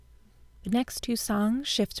The next two songs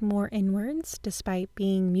shift more inwards despite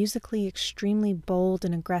being musically extremely bold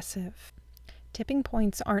and aggressive. Tipping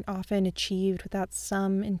points aren't often achieved without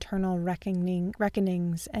some internal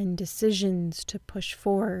reckonings and decisions to push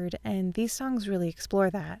forward, and these songs really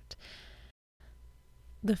explore that.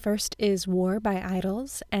 The first is War by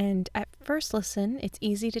Idols, and at first listen, it's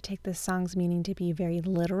easy to take this song's meaning to be very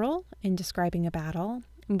literal in describing a battle.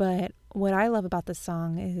 But what I love about this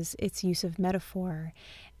song is its use of metaphor,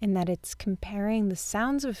 in that it's comparing the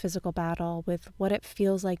sounds of a physical battle with what it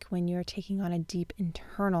feels like when you're taking on a deep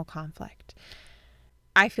internal conflict.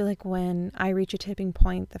 I feel like when I reach a tipping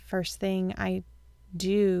point, the first thing I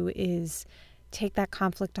do is take that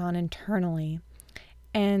conflict on internally.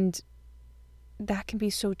 And that can be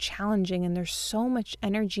so challenging, and there's so much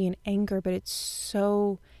energy and anger, but it's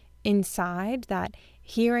so inside that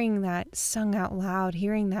hearing that sung out loud,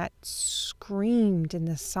 hearing that screamed in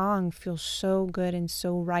the song feels so good and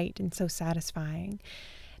so right and so satisfying.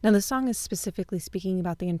 Now, the song is specifically speaking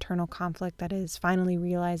about the internal conflict that is finally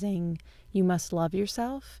realizing you must love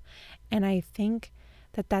yourself. And I think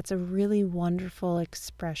that that's a really wonderful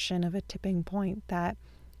expression of a tipping point, that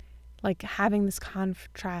like having this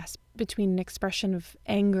contrast between an expression of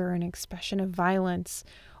anger and an expression of violence,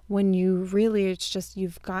 when you really, it's just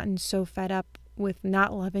you've gotten so fed up with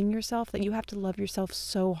not loving yourself that you have to love yourself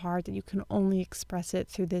so hard that you can only express it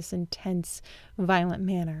through this intense, violent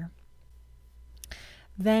manner.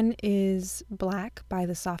 Then is Black by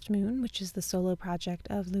The Soft Moon, which is the solo project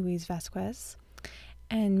of Luis Vasquez.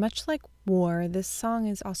 And much like War, this song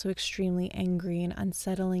is also extremely angry and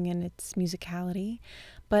unsettling in its musicality,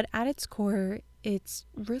 but at its core, it's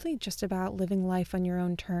really just about living life on your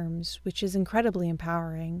own terms, which is incredibly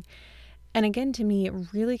empowering. And again, to me, it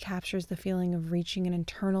really captures the feeling of reaching an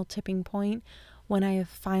internal tipping point when I have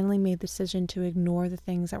finally made the decision to ignore the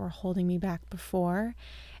things that were holding me back before.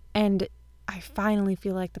 And I finally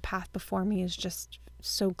feel like the path before me is just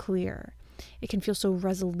so clear. It can feel so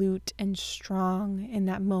resolute and strong in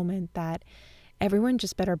that moment that everyone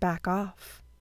just better back off.